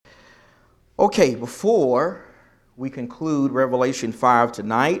Okay, before we conclude Revelation 5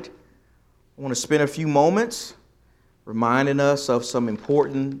 tonight, I want to spend a few moments reminding us of some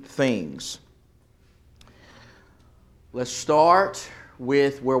important things. Let's start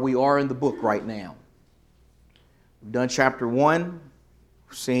with where we are in the book right now. We've done chapter 1,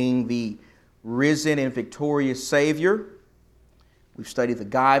 seeing the risen and victorious Savior. We've studied the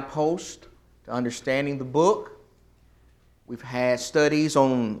guidepost to understanding the book. We've had studies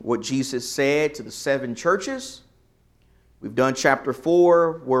on what Jesus said to the 7 churches. We've done chapter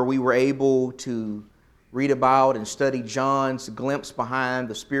 4, where we were able to read about and study John's glimpse behind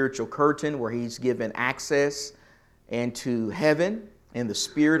the spiritual curtain, where he's given access into heaven and the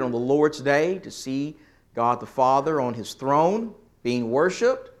Spirit on the Lord's day to see God the Father on his throne being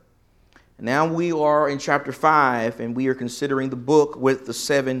worshiped. And now we are in chapter 5, and we are considering the book with the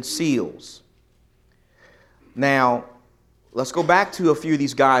 7 seals. Now, let's go back to a few of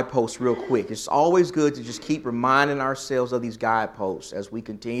these guideposts real quick. It's always good to just keep reminding ourselves of these guideposts as we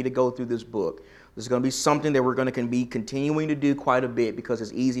continue to go through this book. This is going to be something that we're going to be continuing to do quite a bit because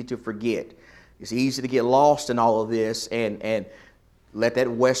it's easy to forget. It's easy to get lost in all of this and let that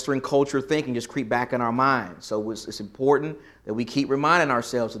Western culture thinking just creep back in our minds. So it's important that we keep reminding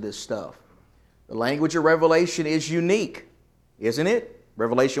ourselves of this stuff. The language of Revelation is unique, isn't it?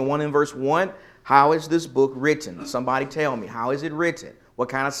 Revelation 1 and verse 1. How is this book written? Somebody tell me. How is it written? What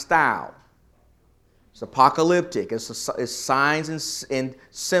kind of style? It's apocalyptic. It's signs and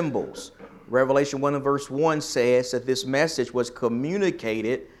symbols. Revelation 1 and verse 1 says that this message was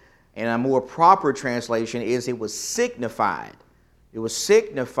communicated, and a more proper translation is it was signified. It was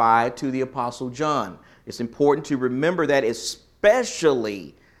signified to the Apostle John. It's important to remember that,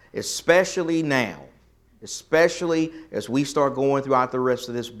 especially now, especially as we start going throughout the rest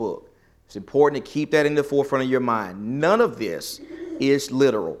of this book. It's important to keep that in the forefront of your mind. None of this is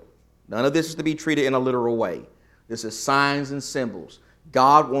literal. None of this is to be treated in a literal way. This is signs and symbols.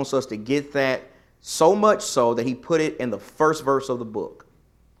 God wants us to get that so much so that he put it in the first verse of the book.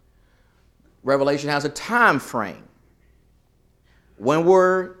 Revelation has a time frame. When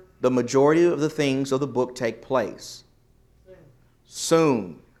will the majority of the things of the book take place?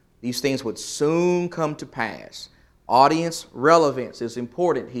 Soon. These things would soon come to pass. Audience relevance is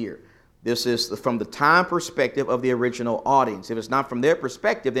important here. This is from the time perspective of the original audience. If it's not from their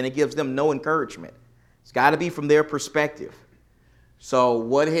perspective, then it gives them no encouragement. It's got to be from their perspective. So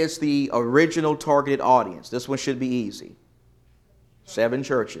what is the original targeted audience? This one should be easy. 7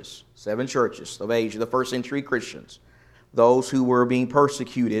 churches. 7 churches of Asia, the first century Christians. Those who were being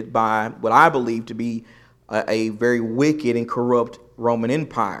persecuted by what I believe to be a very wicked and corrupt Roman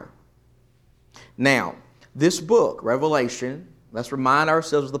Empire. Now, this book, Revelation, let's remind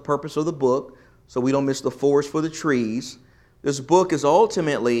ourselves of the purpose of the book so we don't miss the forest for the trees. This book is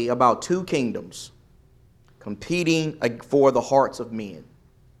ultimately about 2 kingdoms competing for the hearts of men.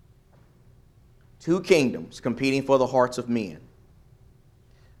 2 kingdoms competing for the hearts of men.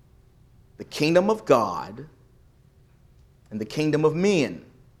 The kingdom of God and the kingdom of men.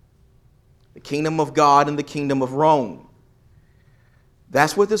 The kingdom of God and the kingdom of Rome.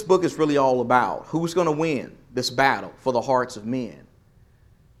 That's what this book is really all about. Who's going to win this battle for the hearts of men?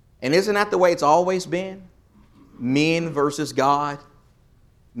 And isn't that the way it's always been? Men versus God.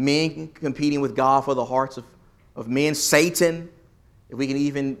 Men competing with God for the hearts of men. Satan, if we can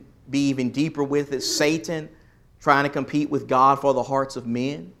even be even deeper with it, Satan trying to compete with God for the hearts of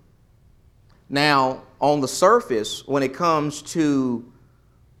men. Now, on the surface, when it comes to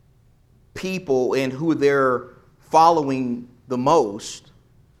people and who they're following the most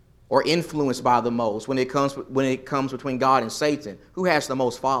or influenced by the most, when it comes between God and Satan, who has the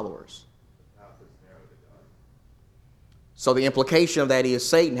most followers? So the implication of that is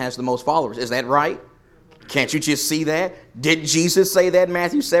Satan has the most followers. Is that right? Can't you just see that? Didn't Jesus say that in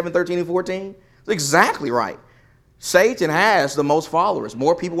Matthew 7, 13 and 14? That's exactly right. Satan has the most followers.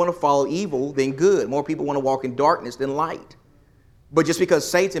 More people want to follow evil than good. More people want to walk in darkness than light. But just because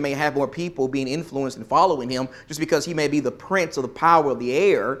Satan may have more people being influenced and following him, just because he may be the prince of the power of the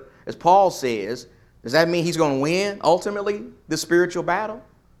air, as Paul says, does that mean he's going to win ultimately this spiritual battle?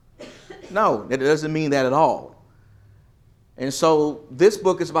 No, it doesn't mean that at all. And so this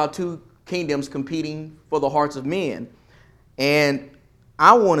book is about 2 kingdoms competing for the hearts of men. And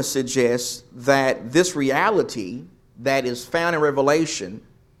I want to suggest that this reality that is found in Revelation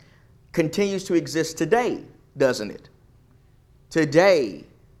continues to exist today, doesn't it? Today,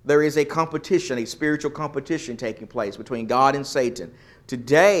 there is a competition, a spiritual competition taking place between God and Satan.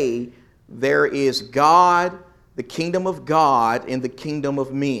 Today, there is God, the kingdom of God, and the kingdom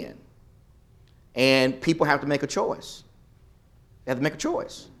of men. And people have to make a choice. They have to make a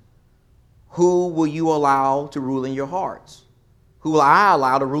choice. who will you allow to rule in your hearts? Who will I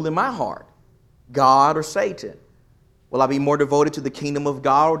allow to rule in my heart? God or Satan? Will I be more devoted to the kingdom of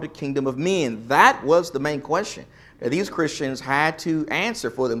God or the kingdom of men? That was the main question that these Christians had to answer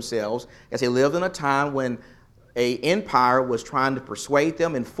for themselves as they lived in a time when an empire was trying to persuade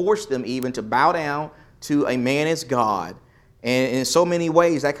them and force them even to bow down to a man as God. And in so many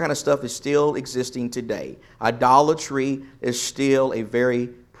ways, that kind of stuff is still existing today. Idolatry is still a very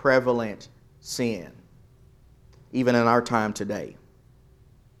prevalent sin, even in our time today.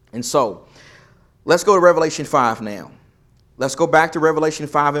 And so, let's go to Revelation 5 now. Let's go back to Revelation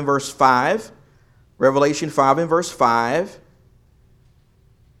 5 and verse 5. Revelation 5 and verse 5.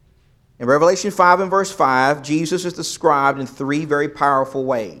 In Revelation 5 and verse 5, Jesus is described in three very powerful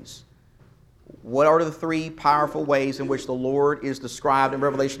ways. What are the three powerful ways in which the Lord is described in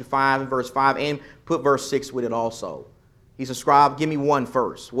Revelation 5 and verse 5? And put verse 6 with it also. He's described, give me one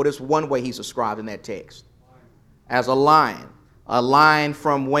first. What is one way he's described in that text? As a lion. A lion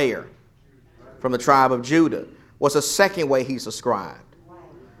from where? From the tribe of Judah. What's the second way he's described?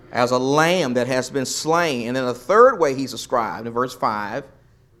 As a lamb that has been slain. And then a third way he's described in verse 5,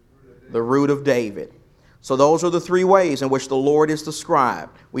 the root of David. So those are the three ways in which the Lord is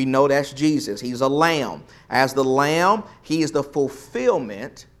described. We know that's Jesus. He's a lamb. As the lamb, he is the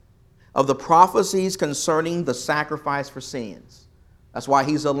fulfillment of the prophecies concerning the sacrifice for sins. That's why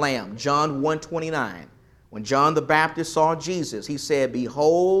he's a lamb. John 1:29. When John the Baptist saw Jesus, he said,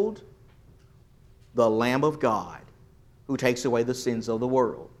 "Behold, the Lamb of God who takes away the sins of the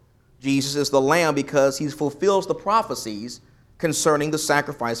world." Jesus is the lamb because he fulfills the prophecies concerning the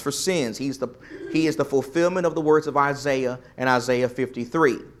sacrifice for sins. He is the fulfillment of the words of Isaiah and Isaiah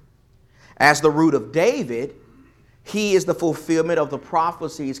 53. As the root of David, he is the fulfillment of the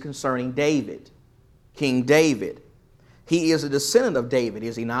prophecies concerning David, King David. He is a descendant of David,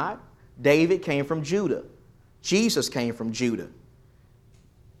 is he not? David came from Judah. Jesus came from Judah.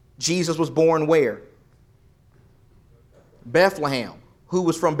 Jesus was born where? Bethlehem. Who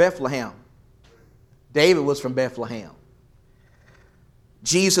was from Bethlehem? David was from Bethlehem.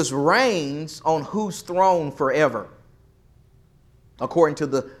 Jesus reigns on whose throne forever? According to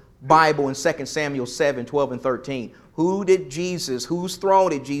the Bible in 2 Samuel 7, 12 and 13. Whose throne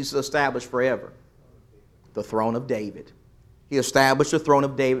did Jesus establish forever? The throne of David. He established the throne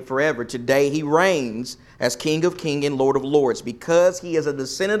of David forever. Today he reigns as King of Kings and Lord of Lords. Because he is a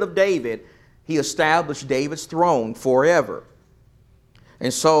descendant of David, he established David's throne forever.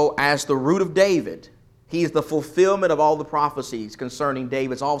 And so as the root of David, he is the fulfillment of all the prophecies concerning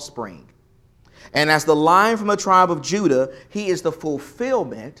David's offspring. And as the Lion from the tribe of Judah, he is the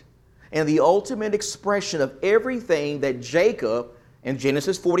fulfillment and the ultimate expression of everything that Jacob in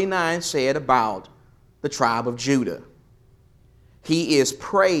Genesis 49 said about the tribe of Judah. He is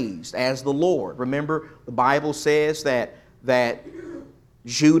praised as the Lord. Remember, the Bible says that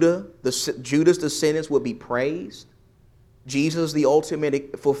Judah's descendants will be praised. Jesus is the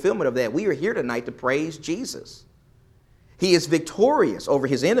ultimate fulfillment of that. We are here tonight to praise Jesus. He is victorious over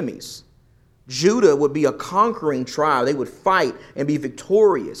his enemies. Judah would be a conquering tribe. They would fight and be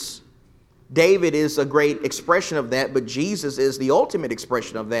victorious. David is a great expression of that, but Jesus is the ultimate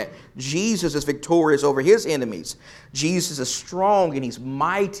expression of that. Jesus is victorious over his enemies. Jesus is strong and he's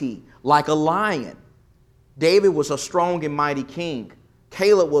mighty like a lion. David was a strong and mighty king.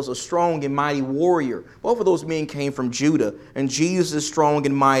 Caleb was a strong and mighty warrior. Both of those men came from Judah, and Jesus is strong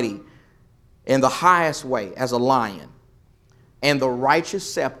and mighty in the highest way as a lion. And the righteous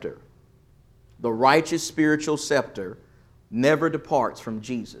scepter, the righteous spiritual scepter, never departs from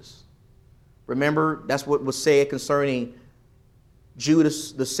Jesus. Remember, that's what was said concerning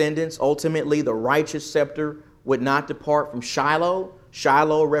Judah's descendants. Ultimately, the righteous scepter would not depart from Shiloh.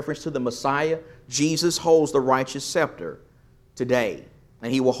 Shiloh, a reference to the Messiah. Jesus holds the righteous scepter today,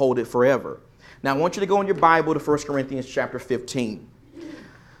 and he will hold it forever. Now, I want you to go in your Bible to 1 Corinthians chapter 15.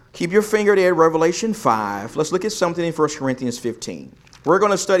 Keep your finger there, Revelation 5. Let's look at something in 1 Corinthians 15. We're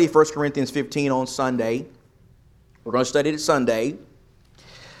going to study 1 Corinthians 15 on Sunday. We're going to study it Sunday.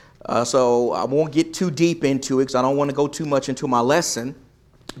 So I won't get too deep into it because I don't want to go too much into my lesson.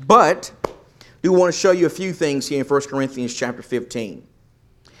 But I do want to show you a few things here in 1 Corinthians chapter 15.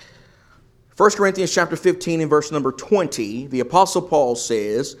 1 Corinthians chapter 15 and verse number 20, the Apostle Paul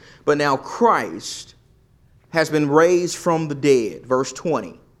says, "But now Christ has been raised from the dead," verse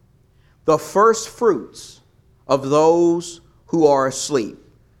 20, "the first fruits of those who are asleep."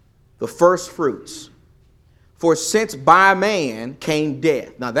 The first fruits. "For since by man came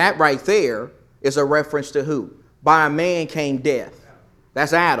death." Now that right there is a reference to who? By a man came death.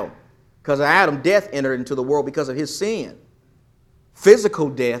 That's Adam. Because of Adam, death entered into the world because of his sin. physical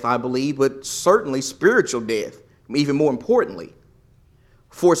death, I believe, but certainly spiritual death, even more importantly.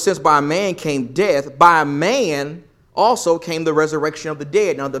 For since by a man came death, by a man also came the resurrection of the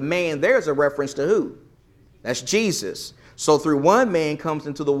dead. Now the man there's a reference to who? That's Jesus. So through one man comes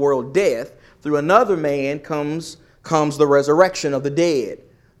into the world death. Through another man comes the resurrection of the dead,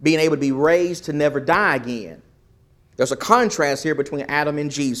 being able to be raised to never die again. There's a contrast here between Adam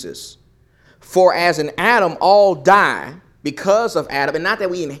and Jesus. For as in Adam all die because of Adam, and not that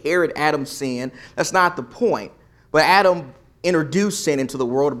we inherit Adam's sin, that's not the point. But Adam introduced sin into the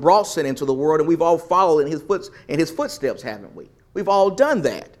world, brought sin into the world, and we've all followed in his footsteps, haven't we? We've all done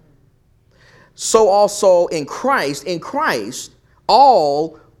that. So also in Christ,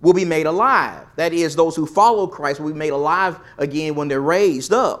 all will be made alive. That is, those who follow Christ will be made alive again when they're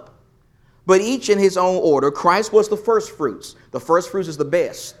raised up. But each in his own order. Christ was the first fruits. The first fruits is the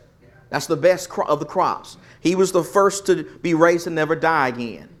best. That's the best of the crops. He was the first to be raised and never die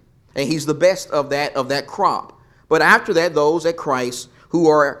again. And he's the best of that crop. But after that, those at Christ who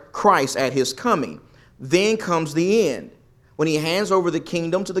are Christ at his coming. Then comes the end, when he hands over the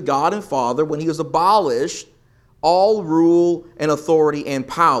kingdom to the God and Father, when he has abolished all rule and authority and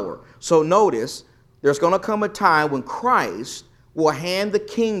power. So notice, there's going to come a time when Christ will hand the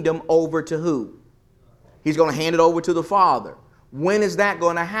kingdom over to who? He's going to hand it over to the Father. When is that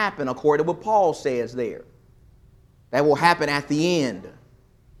going to happen, according to what Paul says there? That will happen at the end.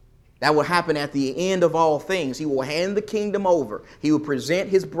 That will happen at the end of all things. He will hand the kingdom over. He will present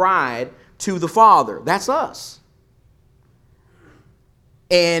his bride to the Father. That's us.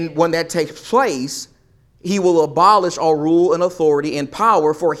 And when that takes place, he will abolish all rule and authority and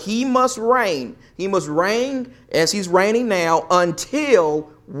power, for he must reign. He must reign as he's reigning now until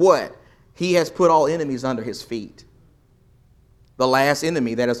what? He has put all enemies under his feet. The last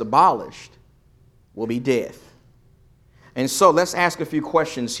enemy that is abolished will be death. And so let's ask a few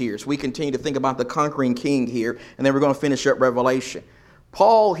questions here as we continue to think about the conquering king here, and then we're going to finish up Revelation.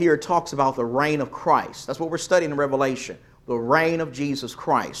 Paul here talks about the reign of Christ. That's what we're studying in Revelation, the reign of Jesus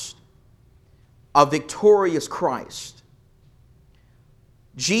Christ, a victorious Christ.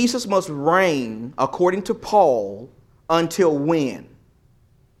 Jesus must reign, according to Paul, until when?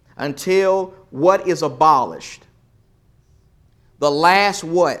 Until what is abolished? The last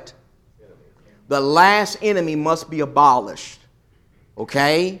what? The last enemy must be abolished.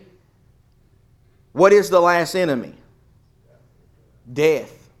 Okay? What is the last enemy?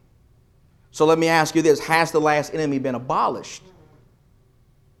 Death. So let me ask you this. Has the last enemy been abolished?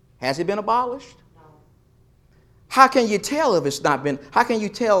 Has it been abolished? No. How can you tell if it's not been? How can you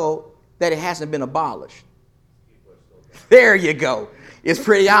tell that it hasn't been abolished? There you go. It's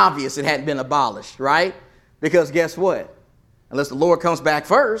pretty obvious it hadn't been abolished, right? Because guess what? Unless the Lord comes back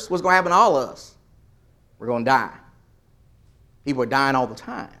first, what's going to happen to all of us? We're going to die. People are dying all the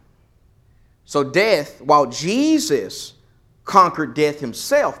time. So death, while Jesus conquered death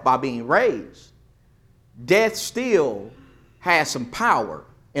himself by being raised, death still has some power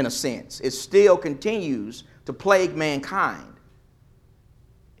in a sense. It still continues to plague mankind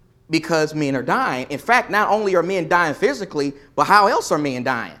because men are dying. In fact, not only are men dying physically, but how else are men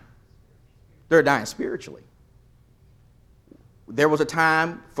dying? They're dying spiritually. There was a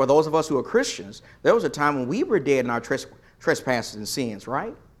time, for those of us who are Christians, there was a time when we were dead in our trespasses and sins,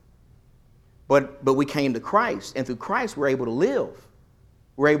 right? But we came to Christ, and through Christ we're able to live.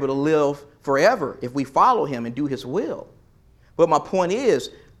 We're able to live forever if we follow him and do his will. But my point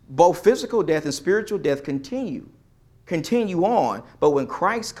is, both physical death and spiritual death continue on. But when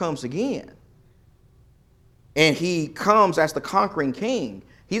Christ comes again, and he comes as the conquering king,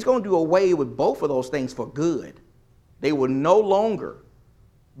 he's going to do away with both of those things for good. They will no longer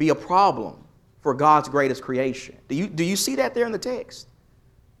be a problem for God's greatest creation. Do you see that there in the text?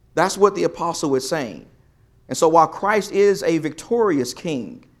 That's what the apostle is saying. And so while Christ is a victorious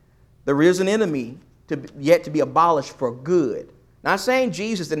king, there is an enemy yet to be abolished for good. Not saying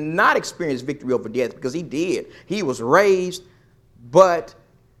Jesus did not experience victory over death, because he did. He was raised, but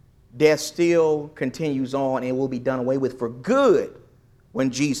death still continues on and will be done away with for good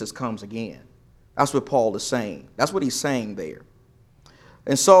when Jesus comes again. That's what Paul is saying. That's what he's saying there.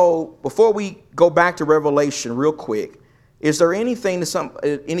 And so before we go back to Revelation real quick, is there any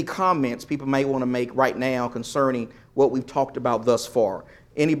comments people may want to make right now concerning what we've talked about thus far?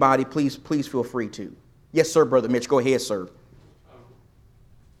 Anybody, please feel free to. Yes, sir, Brother Mitch. Go ahead, sir.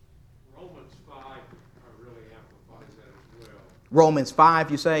 Romans 5 really amplifies that as well. Romans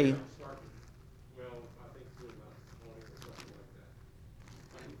 5, you say? Yeah, well, I think through about 20 or something like that.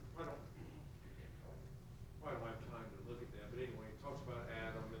 I don't have time to look at that, but anyway, it talks about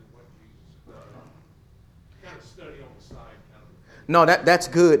Adam and what Jesus done. Kind of study on the side, kind of. No, that's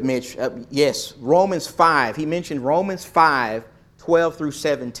good, Mitch. Yes, Romans 5. He mentioned Romans 5, 12 through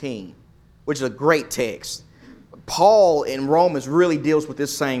 17, which is a great text. Paul in Romans really deals with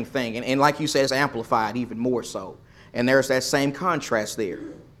this same thing. And like you said, it's amplified even more so. And there's that same contrast there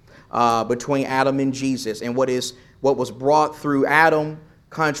between Adam and Jesus, and what was brought through Adam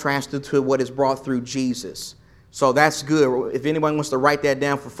contrasted to what is brought through Jesus. So that's good. If anyone wants to write that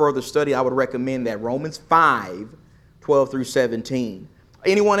down for further study, I would recommend that. Romans 5, 12 through 17.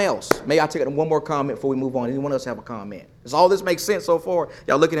 Anyone else? Maybe I'll take one more comment before we move on. Anyone else have a comment? Does all this make sense so far?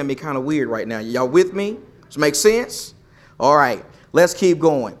 Y'all looking at me kind of weird right now. Y'all with me? Does it make sense? All right, let's keep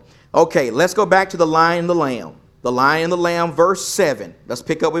going. Okay, let's go back to the lion and the lamb. The lion and the lamb, verse 7. Let's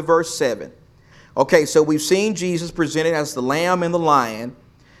pick up with verse 7. Okay, so we've seen Jesus presented as the lamb and the lion.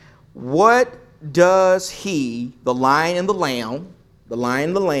 What does he, the lion and the lamb,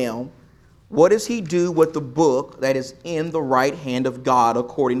 what does he do with the book that is in the right hand of God,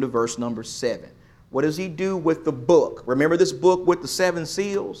 according to verse number 7? What does he do with the book? Remember this book with the 7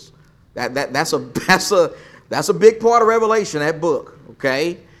 seals? That's a big part of Revelation, that book.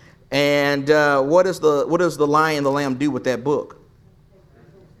 Okay, and what does the lion and the lamb do with that book?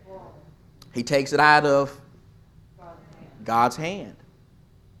 He takes it out of God's hand.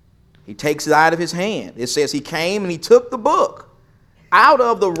 He takes it out of his hand. It says he came and he took the book out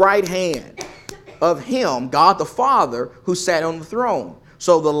of the right hand of him, God the Father, who sat on the throne.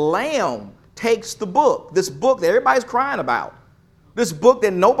 So the Lamb takes the book, this book that everybody's crying about, this book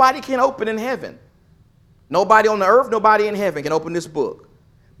that nobody can open in heaven. Nobody on the earth, nobody in heaven can open this book.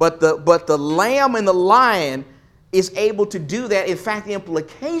 But the Lamb and the lion is able to do that. In fact, the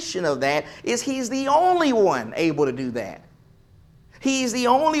implication of that is he's the only one able to do that. He's the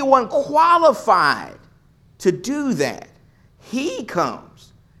only one qualified to do that. He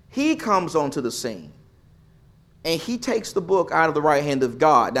comes onto the scene, and he takes the book out of the right hand of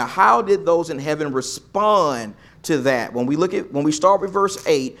God. Now, how did those in heaven respond to that? When we start with verse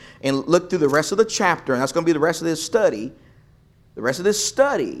 8 and look through the rest of the chapter, and that's going to be the rest of this study, the rest of this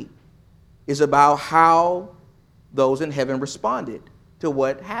study is about how those in heaven responded to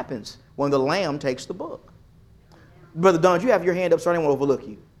what happens when the Lamb takes the book. Brother Don, you have your hand up, so I didn't want to overlook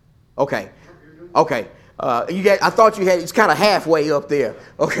you. Okay. I thought you had. It's kind of halfway up there.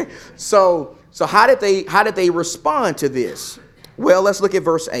 Okay. So how did they respond to this? Well, let's look at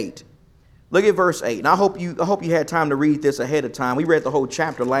verse 8. Look at verse 8. And I hope you had time to read this ahead of time. We read the whole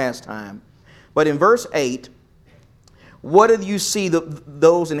chapter last time. But in verse 8, what do you see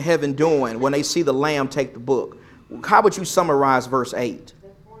those in heaven doing when they see the Lamb take the book? How would you summarize verse 8? The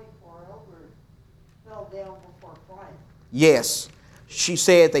 24 elders fell down before Christ. Yes. She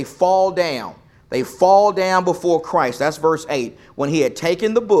said they fall down. They fall down before Christ. That's verse 8. When he had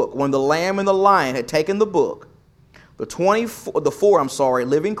taken the book, when the Lamb and the lion had taken the book, the four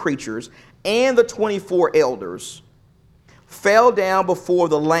living creatures and the 24 elders fell down before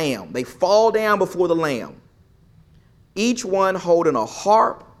the Lamb. They fall down before the Lamb, each one holding a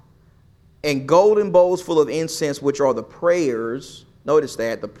harp and golden bowls full of incense, which are the prayers, notice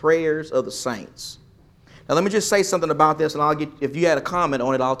that, the prayers of the saints. Now let me just say something about this, and if you had a comment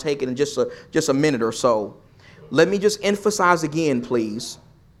on it, I'll take it in just a minute or so. Let me just emphasize again, please.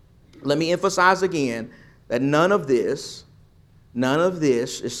 Let me emphasize again that none of this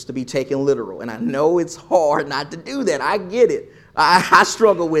is to be taken literal. And I know it's hard not to do that. I get it. I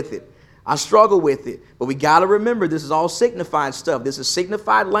struggle with it. But we got to remember, this is all signified stuff. This is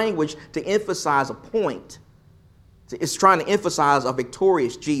signified language to emphasize a point. It's trying to emphasize a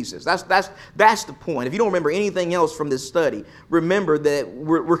victorious Jesus. That's the point. If you don't remember anything else from this study, remember that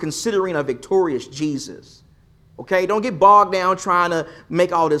we're considering a victorious Jesus. Okay? Don't get bogged down trying to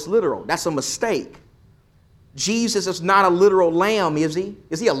make all this literal. That's a mistake. Jesus is not a literal lamb, is he?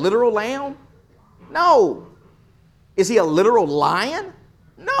 Is he a literal lamb? No. Is he a literal lion?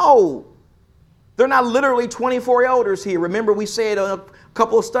 No. They're not literally 24 elders here. Remember, we said a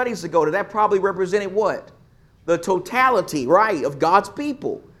couple of studies ago that probably represented what? The totality, right, of God's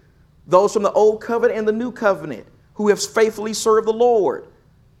people. Those from the old covenant and the new covenant who have faithfully served the Lord.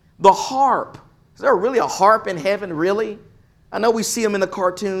 The harp. Is there really a harp in heaven, really? I know we see them in the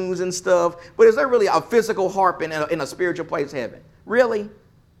cartoons and stuff, but is there really a physical harp in a spiritual place, heaven? Really?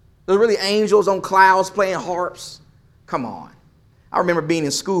 There's really angels on clouds playing harps? Come on. I remember being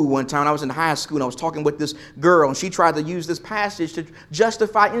in school one time. I was in high school and I was talking with this girl, and she tried to use this passage to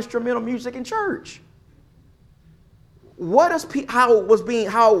justify instrumental music in church. What does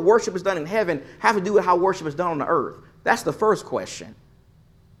how worship is done in heaven have to do with how worship is done on the earth? That's the first question.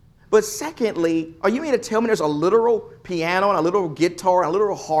 But secondly, are you mean to tell me there's a literal piano and a literal guitar and a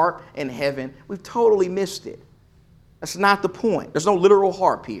literal harp in heaven? We've totally missed it. That's not the point. There's no literal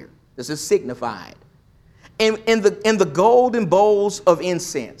harp here. This is signified. And in the golden bowls of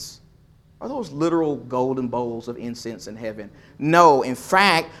incense, are those literal golden bowls of incense in heaven? No. In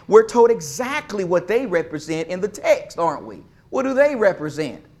fact, we're told exactly what they represent in the text, aren't we? What do they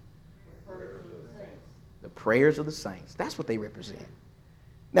represent? The prayers of the saints. That's what they represent.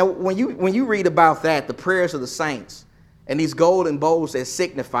 Now, when you read about that, the prayers of the saints, and these golden bowls that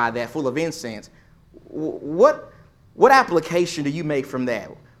signify that, full of incense, what application do you make from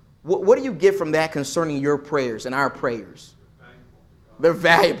that? What do you get from that concerning your prayers and our prayers? They're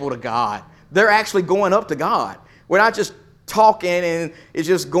valuable to God. They're actually going up to God. We're not just talking and it's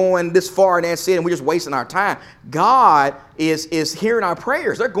just going this far and that's it and we're just wasting our time. God is hearing our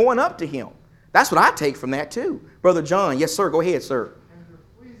prayers. They're going up to Him. That's what I take from that too. Brother John, yes sir, go ahead sir.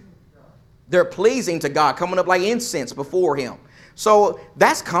 They're pleasing to God, coming up like incense before Him. So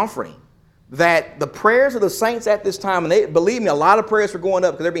that's comforting. That the prayers of the saints at this time, and believe me, a lot of prayers were going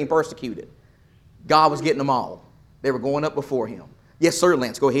up because they're being persecuted. God was getting them all. They were going up before Him. Yes, sir,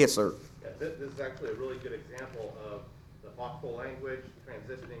 Lance. Go ahead, sir. Yeah, this is actually a really good example of the thoughtful language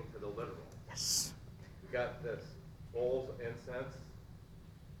transitioning to the literal. Yes. We got this bowls of incense.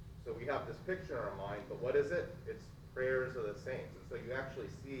 So we have this picture in our mind, but what is it? It's prayers of the saints. And so you actually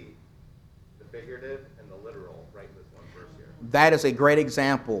see the figurative and the literal right in this one verse here. That is a great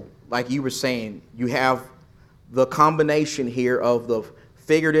example. Like you were saying, you have the combination here of the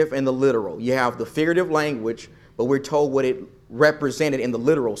figurative and the literal. You have the figurative language, but we're told what it represented in the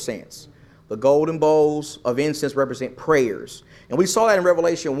literal sense. The golden bowls of incense represent prayers. And we saw that in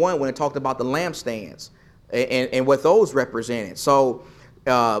Revelation 1 when it talked about the lampstands and what those represented. So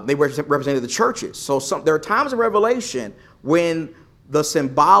they represented the churches. So there are times in Revelation when the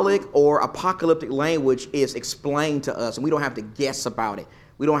symbolic or apocalyptic language is explained to us, and we don't have to guess about it.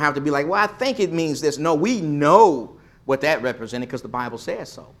 We don't have to be like, well, I think it means this. No, we know what that represented because the Bible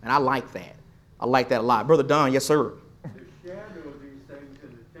says so. And I like that. I like that a lot. Brother Don, yes, sir. The shadow of these things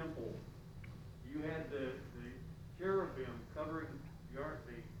in the temple, you had the cherubim covering the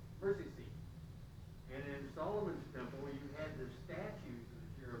mercy seat. And in Solomon's temple, you had the statues of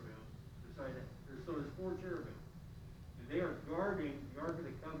the cherubim beside it. So there's 4 cherubim. And they are guarding the Ark of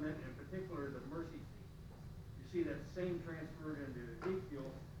the Covenant, in particular the mercy seat. You see that same transferred into Ezekiel,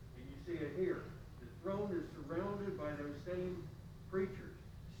 and you see it here. The throne is surrounded by those same creatures,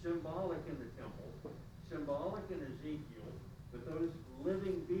 symbolic in the temple, symbolic in Ezekiel, but those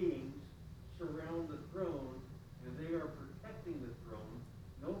living beings surround the throne, and they are protecting the throne.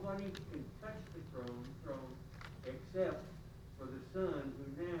 Nobody can touch the throne except for the Son,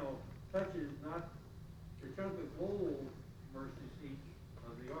 who now touches not the chunk of gold mercy seat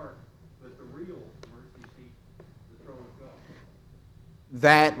of the ark, but the real mercy seat, the throne of God.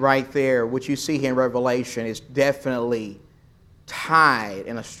 That right there, what you see here in Revelation, is definitely tied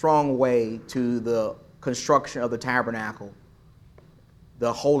in a strong way to the construction of the tabernacle,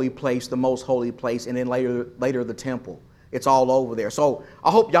 the holy place, the most holy place, and then later the temple. It's all over there. So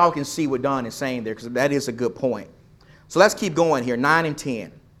I hope y'all can see what Don is saying there, because that is a good point. So let's keep going here, 9 and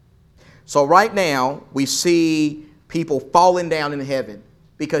 10. So right now, we see people falling down in heaven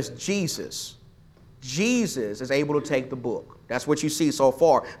because Jesus is able to take the book. That's what you see so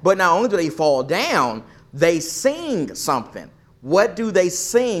far. But not only do they fall down, they sing something. What do they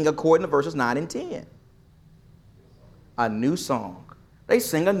sing according to verses 9 and 10? A new song. They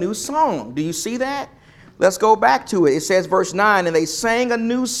sing a new song. Do you see that? Let's go back to it. It says, verse 9, and they sang a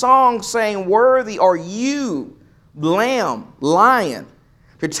new song, saying, worthy are you, Lamb, Lion,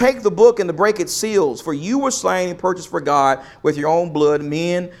 to take the book and to break its seals. For you were slain and purchased for God with your own blood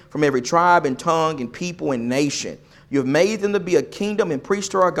men from every tribe and tongue and people and nation. You have made them to be a kingdom and priests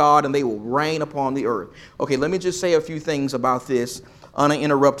to our God, and they will reign upon the earth. Okay, let me just say a few things about this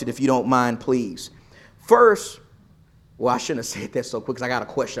uninterrupted, if you don't mind, please. First, well, I shouldn't have said that so quick because I got a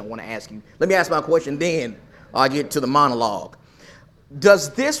question I want to ask you. Let me ask my question, then I'll get to the monologue.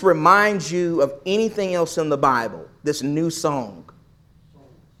 Does this remind you of anything else in the Bible, this new song?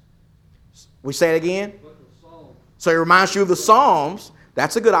 We say it again? So it reminds you of the Psalms.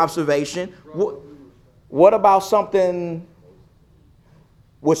 That's a good observation. What about something,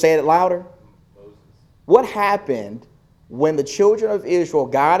 we'll say it louder? What happened when the children of Israel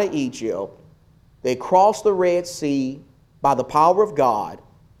got out of Egypt, they crossed the Red Sea by the power of God,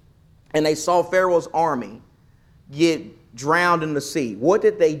 and they saw Pharaoh's army get drowned in the sea? What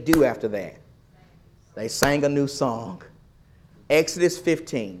did they do after that? They sang a new song. Exodus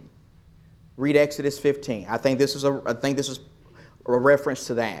 15. Read Exodus 15. I think this is a reference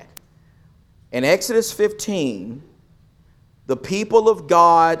to that. In Exodus 15, the people of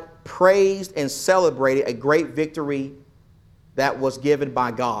God praised and celebrated a great victory that was given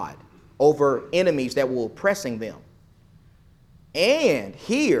by God over enemies that were oppressing them. And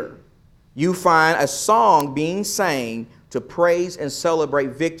here you find a song being sang to praise and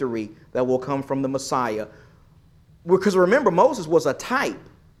celebrate victory that will come from the Messiah. Because remember, Moses was a type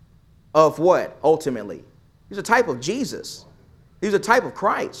of what, ultimately? He's a type of Jesus. He's a type of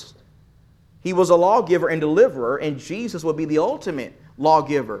Christ. He was a lawgiver and deliverer, and Jesus would be the ultimate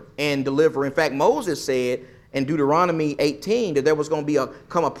lawgiver and deliverer. In fact, Moses said in Deuteronomy 18 that there was going to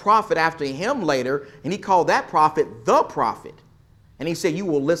come a prophet after him later, and he called that prophet the prophet. And he said, you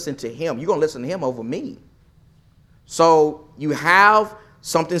will listen to him. You're going to listen to him over me. So you have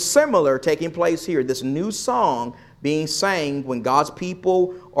something similar taking place here, this new song being sang when God's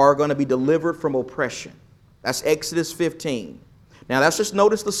people are going to be delivered from oppression. That's Exodus 15. Now let's just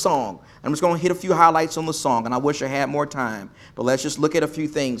notice the song. I'm just going to hit a few highlights on the song, and I wish I had more time, but let's just look at a few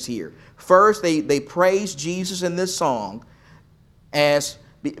things here. First, they praise Jesus in this song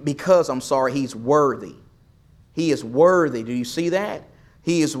because he's worthy. He is worthy. Do you see that?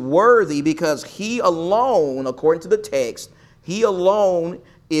 He is worthy because he alone, according to the text, he alone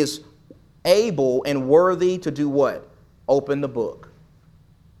is able and worthy to do what? Open the book.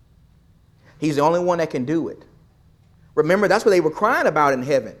 He's the only one that can do it. Remember, that's what they were crying about in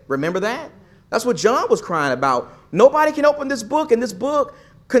heaven. Remember that? That's what John was crying about. Nobody can open this book, and this book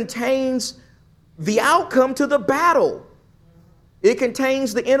contains the outcome to the battle. It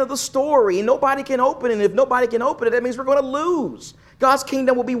contains the end of the story, and nobody can open it. And if nobody can open it, that means we're going to lose. God's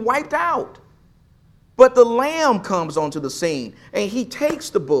kingdom will be wiped out. But the Lamb comes onto the scene, and he takes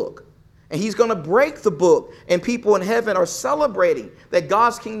the book, and he's going to break the book, and people in heaven are celebrating that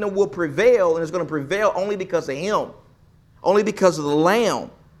God's kingdom will prevail, and it's going to prevail only because of him, only because of the Lamb,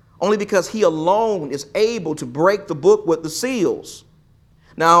 only because he alone is able to break the book with the seals.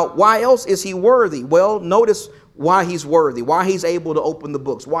 Now, why else is he worthy? Well, notice why he's worthy, why he's able to open the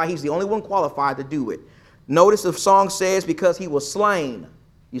books, why he's the only one qualified to do it. Notice the song says because he was slain.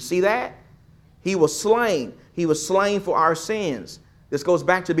 You see that? He was slain. He was slain for our sins. This goes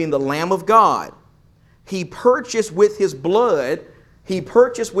back to being the Lamb of God. He purchased with his blood.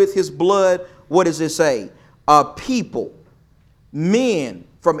 What does it say? A people, men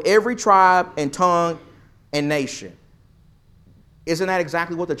from every tribe and tongue and nation. Isn't that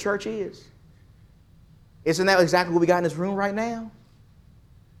exactly what the church is? Isn't that exactly what we got in this room right now?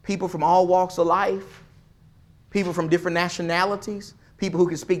 People from all walks of life, people from different nationalities, people who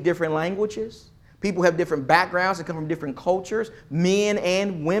can speak different languages, people who have different backgrounds and come from different cultures, men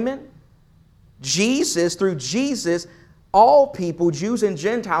and women. Through Jesus, all people, Jews and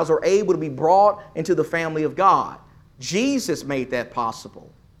Gentiles, are able to be brought into the family of God. Jesus made that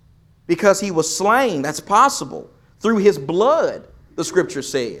possible. Because he was slain, that's possible. Through his blood, the scripture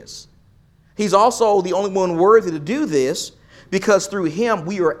says. He's also the only one worthy to do this because through him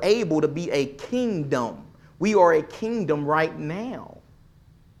we are able to be a kingdom. We are a kingdom right now.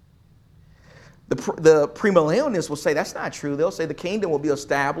 The premillennialists will say that's not true. They'll say the kingdom will be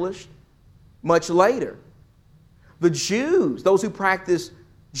established much later. The Jews, those who practice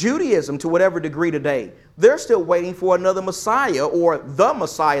Judaism to whatever degree today, they're still waiting for another Messiah, or the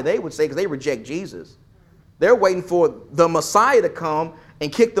Messiah, they would say, because they reject Jesus. They're waiting for the Messiah to come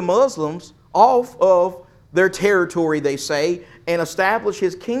and kick the Muslims off of their territory, they say, and establish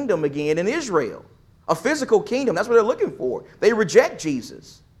his kingdom again in Israel. A physical kingdom, that's what they're looking for. They reject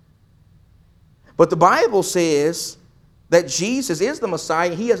Jesus. But the Bible says that Jesus is the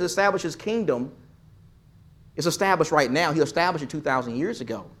Messiah. He has established his kingdom. It's established right now. He established it 2,000 years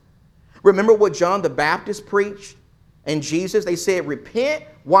ago. Remember what John the Baptist preached and Jesus? They said, repent.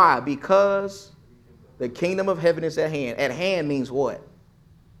 Why? Because the kingdom of heaven is at hand. At hand means what?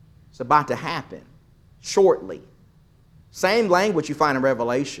 It's about to happen shortly. Same language you find in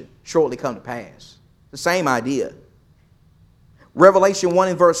Revelation, shortly come to pass. The same idea. Revelation 1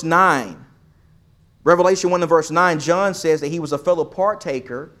 and verse 9. Revelation 1 and verse 9, John says that he was a fellow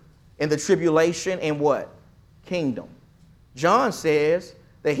partaker in the tribulation and what? Kingdom. John says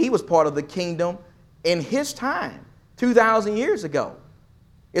that he was part of the kingdom in his time, 2,000 years ago.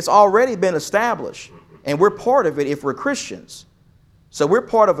 It's already been established, and we're part of it if we're Christians. So we're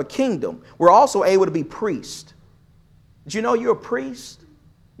part of a kingdom. We're also able to be priests. Did you know you're a priest?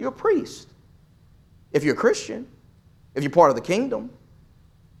 You're a priest. If you're a Christian, if you're part of the kingdom.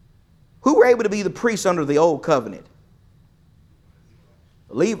 Who were able to be the priests under the old covenant?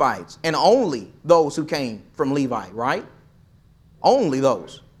 The Levites, and only those who came from Levi, right? Only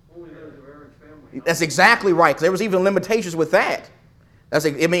those. Only those of Aaron's family. That's exactly right, because there was even limitations with that. Just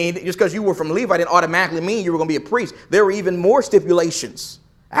because you were from Levi didn't automatically mean you were going to be a priest. There were even more stipulations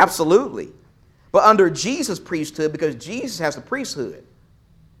Absolutely. But under Jesus' priesthood, because Jesus has the priesthood.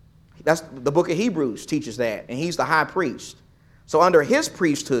 That's the book of Hebrews teaches that, and he's the high priest. So under his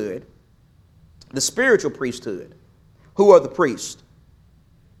priesthood, the spiritual priesthood, who are the priests?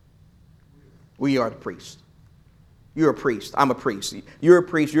 We are the priest. You're a priest. I'm a priest. You're a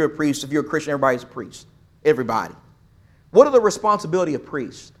priest. You're a priest. If you're a Christian, everybody's a priest. Everybody. What are the responsibility of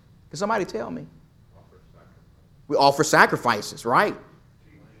priests? Can somebody tell me? We offer sacrifices, right?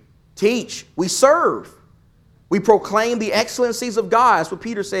 Teach. We serve. We proclaim the excellencies of God. That's what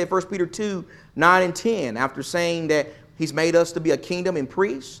Peter said, 1 Peter 2, 9 and 10. After saying that he's made us to be a kingdom and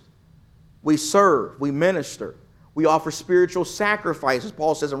priest, we serve, we minister, we offer spiritual sacrifices,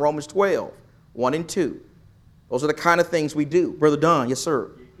 Paul says in Romans 12, 1 and 2. Those are the kind of things we do. Brother Dunn, yes,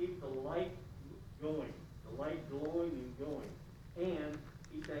 sir. You keep the light going, the light glowing and going, and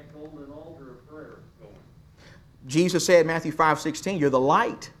keep that golden altar of prayer going. Jesus said in Matthew 5:16, you're the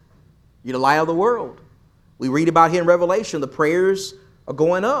light. You're the light of the world. We read about here in Revelation, the prayers are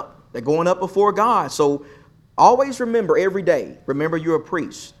going up. They're going up before God. So always remember every day, remember you're a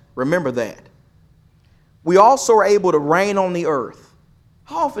priest. Remember that. We also are able to reign on the earth.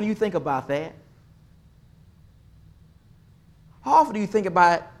 How often do you think about that? How often do you think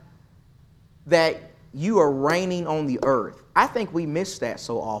about that you are reigning on the earth? I think we miss that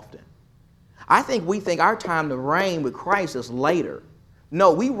so often. I think we think our time to reign with Christ is later.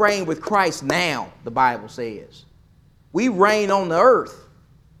 No, we reign with Christ now, the Bible says. We reign on the earth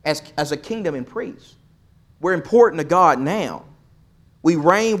as a kingdom and priest. We're important to God now. We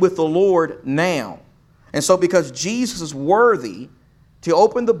reign with the Lord now. And so because Jesus is worthy to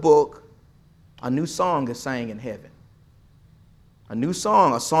open the book, a new song is sang in heaven. A new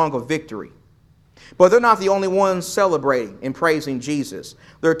song, a song of victory. But they're not the only ones celebrating and praising Jesus.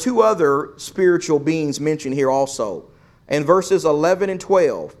 There are two other spiritual beings mentioned here also. In verses 11 and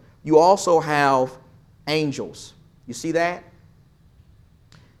 12, you also have angels. You see that?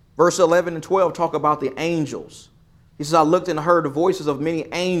 Verse 11 and 12 talk about the angels. He says, I looked and heard the voices of many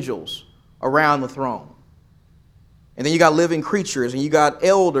angels around the throne. And then you got living creatures, and you got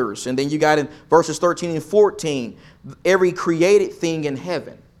elders, and then you got in verses 13 and 14, every created thing in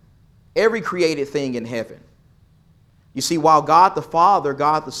heaven. Every created thing in heaven. You see, while God the Father,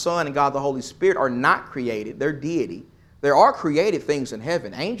 God the Son, and God the Holy Spirit are not created, they're deity, there are created things in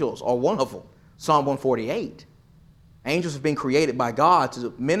heaven. Angels are one of them. Psalm 148. Angels have been created by God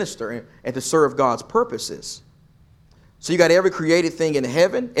to minister and to serve God's purposes. So you got every created thing in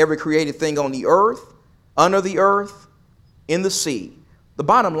heaven, every created thing on the earth, under the earth, in the sea. The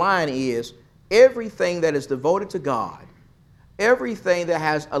bottom line is everything that is devoted to God, everything that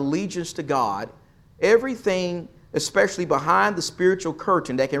has allegiance to God, everything, especially behind the spiritual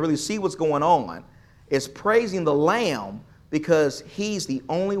curtain that can really see what's going on, is praising the Lamb because he's the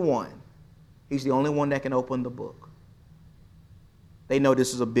only one. He's the only one that can open the book. They know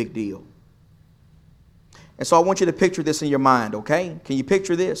this is a big deal. And so I want you to picture this in your mind, okay? Can you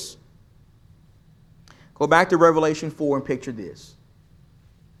picture this? Go back to Revelation 4 and picture this.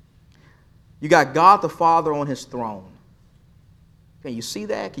 You got God the Father on his throne. Can you see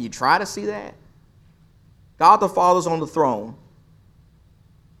that? Can you try to see that? God the Father's on the throne,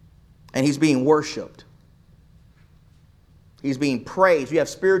 and he's being worshiped. He's being praised. You have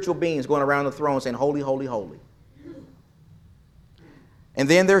spiritual beings going around the throne saying, holy, holy, holy. And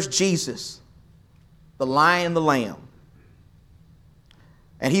then there's Jesus, the Lion and the Lamb.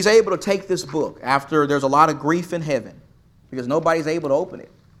 And he's able to take this book after there's a lot of grief in heaven because nobody's able to open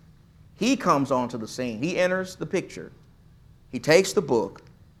it. He comes onto the scene. He enters the picture. He takes the book,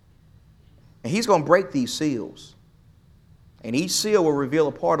 and he's going to break these seals. And each seal will reveal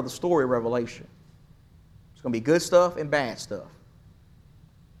a part of the story of Revelation. It's going to be good stuff and bad stuff.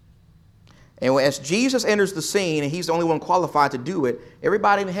 And as Jesus enters the scene, and he's the only one qualified to do it,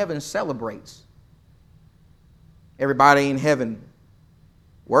 everybody in heaven celebrates. Everybody in heaven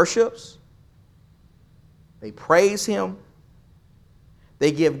worships. They praise him.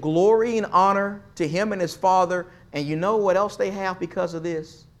 They give glory and honor to him and his Father. And you know what else they have because of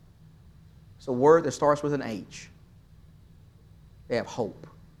this? It's a word that starts with an H. They have hope.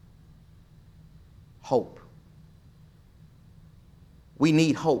 Hope. We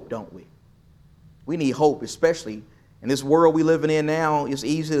need hope, don't we? We need hope, especially in this world we live in now. It's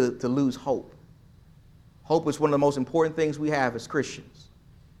easy to lose hope. Hope is one of the most important things we have as Christians.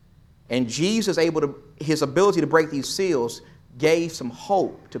 And Jesus, his ability to break these seals gave some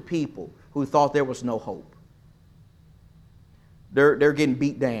hope to people who thought there was no hope. They're getting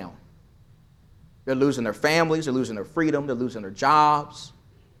beat down. They're losing their families, they're losing their freedom, they're losing their jobs,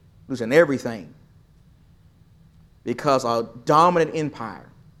 losing everything. Because a dominant empire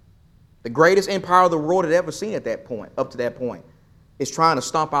The greatest empire the world had ever seen at that point, up to that point, is trying to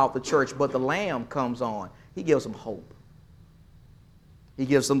stomp out the church, but the Lamb comes on. He gives them hope. He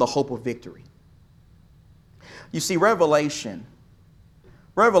gives them the hope of victory. You see, Revelation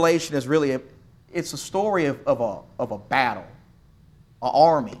is really, it's a story of a battle, an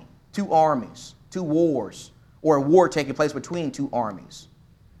army, two armies, two wars, or a war taking place between two armies.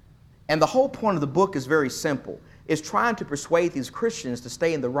 And the whole point of the book is very simple. It's trying to persuade these Christians to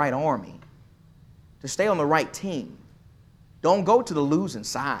stay in the right army, to stay on the right team. Don't go to the losing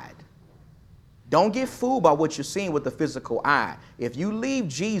side. Don't get fooled by what you're seeing with the physical eye. If you leave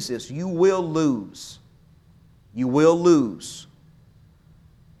Jesus, you will lose. You will lose.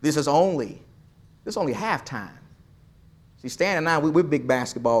 This is only halftime. See, Stan and I, we're big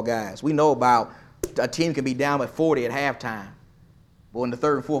basketball guys. We know about a team can be down by 40 at halftime. But when the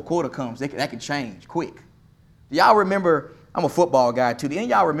third and fourth quarter comes, that can change quick. Do y'all remember, I'm a football guy too. Do any of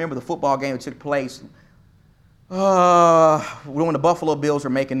y'all remember the football game that took place when the Buffalo Bills were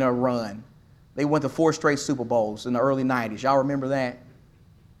making their run? They went to 4 straight Super Bowls in the early 90s. Y'all remember that?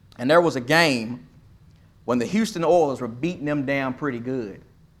 And there was a game when the Houston Oilers were beating them down pretty good.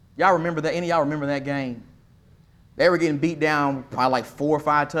 Y'all remember that? Any of y'all remember that game? They were getting beat down by like 4 or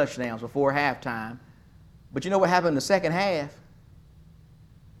 5 touchdowns before halftime. But you know what happened in the second half?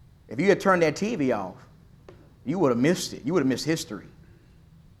 If you had turned that TV off, you would have missed it. You would have missed history.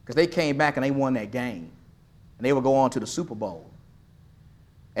 Because they came back and they won that game. And they would go on to the Super Bowl.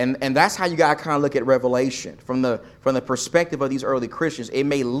 And that's how you got to kind of look at Revelation. From the perspective of these early Christians, it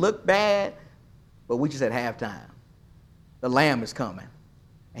may look bad, but we just at halftime. The Lamb is coming.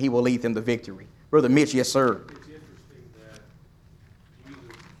 And he will lead them to victory. Brother Mitch, yes, sir. It's interesting that Jesus,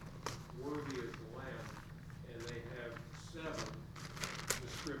 worthy is the Lamb, and they have 7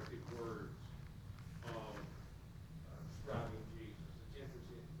 descriptive words describing Jesus. It's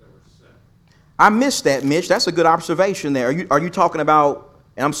interesting that there were 7. I missed that, Mitch. That's a good observation there. Are you talking about,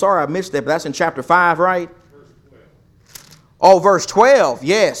 and I'm sorry I missed that, but that's in chapter 5, right? Verse 12. Oh, verse 12,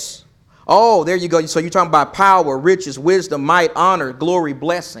 yes. Oh, there you go. So you're talking about power, riches, wisdom, might, honor, glory,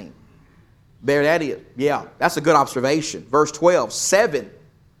 blessing. There that is. Yeah, that's a good observation. Verse 12, 7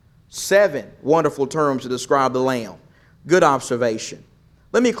 wonderful terms to describe the Lamb. Good observation.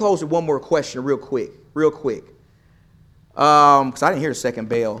 Let me close with one more question real quick. Because I didn't hear the second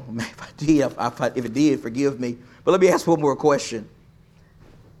bell. If it did, forgive me. But let me ask one more question.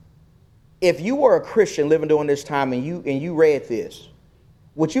 If you were a Christian living during this time and you read this,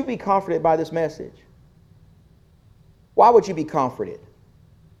 would you be comforted by this message? Why would you be comforted?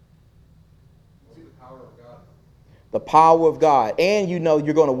 The power of God. And you know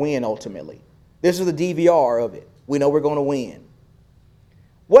you're going to win ultimately. This is the DVR of it. We know we're going to win.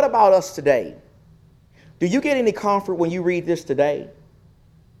 What about us today? Do you get any comfort when you read this today?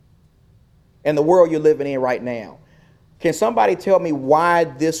 And the world you're living in right now. Can somebody tell me why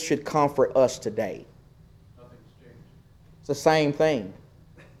this should comfort us today? Nothing's changed. It's the same thing.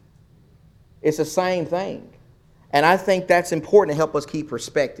 It's the same thing. And I think that's important to help us keep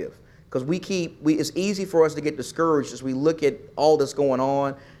perspective. Because it's easy for us to get discouraged as we look at all that's going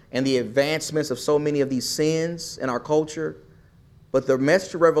on and the advancements of so many of these sins in our culture. But the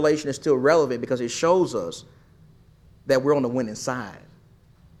message of Revelation is still relevant because it shows us that we're on the winning side.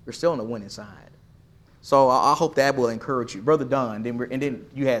 We're still on the winning side. So I hope that will encourage you. Brother Don, and then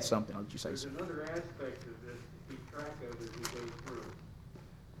you had something. How did you say There's something? another aspect of this to keep track of as we go through.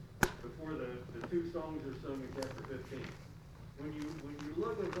 Before the 2 songs are sung in chapter 15. When you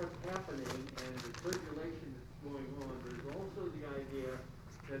look at what's happening and the tribulation that's going on, there's also the idea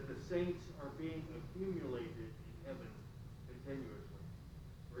that the saints are being accumulated in heaven continuously.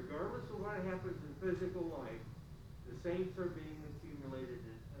 Regardless of what happens in physical life, the saints are being accumulated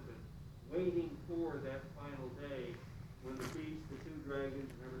in heaven, waiting for that final day when the beast, the 2 dragons,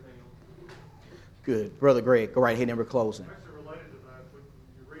 and everything else. Good. Brother Greg, go right ahead and we're closing. Actually related to that, when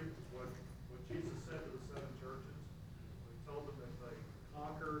you read what Jesus said to the 7 churches, he told them that they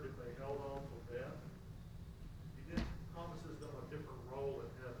conquered if they held on till death. He promises them a different role in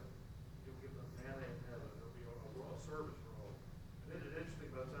heaven. He'll give them manna in heaven. There'll be a service role. And then it's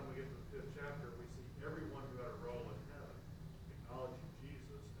interesting, by the time we get to the 5th chapter, we see everyone who had a role in heaven acknowledging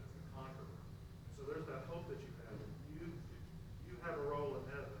Jesus as the conqueror. And so there's that hope that you have. If you have a role in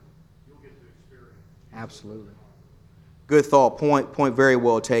heaven, you'll get to experience Jesus. Absolutely. Good thought. Point very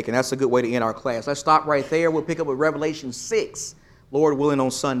well taken. That's a good way to end our class. Let's stop right there. We'll pick up with Revelation 6, Lord willing,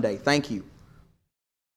 on Sunday. Thank you.